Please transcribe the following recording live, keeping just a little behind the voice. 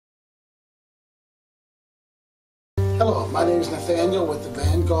Hello, my name is Nathaniel with the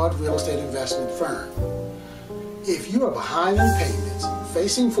Vanguard Real Estate Investment Firm. If you are behind in payments,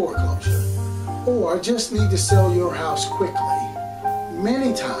 facing foreclosure, or just need to sell your house quickly,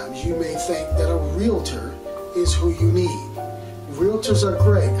 many times you may think that a realtor is who you need. Realtors are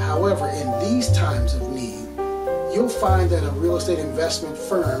great, however, in these times of need, you'll find that a real estate investment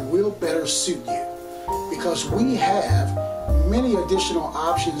firm will better suit you because we have many additional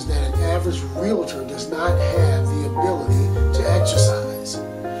options that an average realtor does not have the ability to exercise.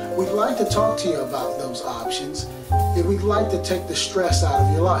 We'd like to talk to you about those options, and we'd like to take the stress out of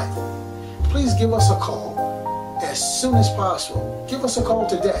your life. Please give us a call as soon as possible. Give us a call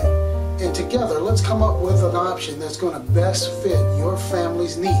today, and together let's come up with an option that's going to best fit your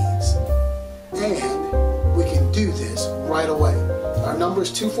family's needs. And we can do this right away. Our number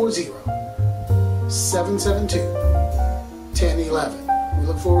is 240-772-1011. We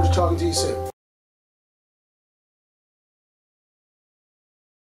look forward to talking to you soon.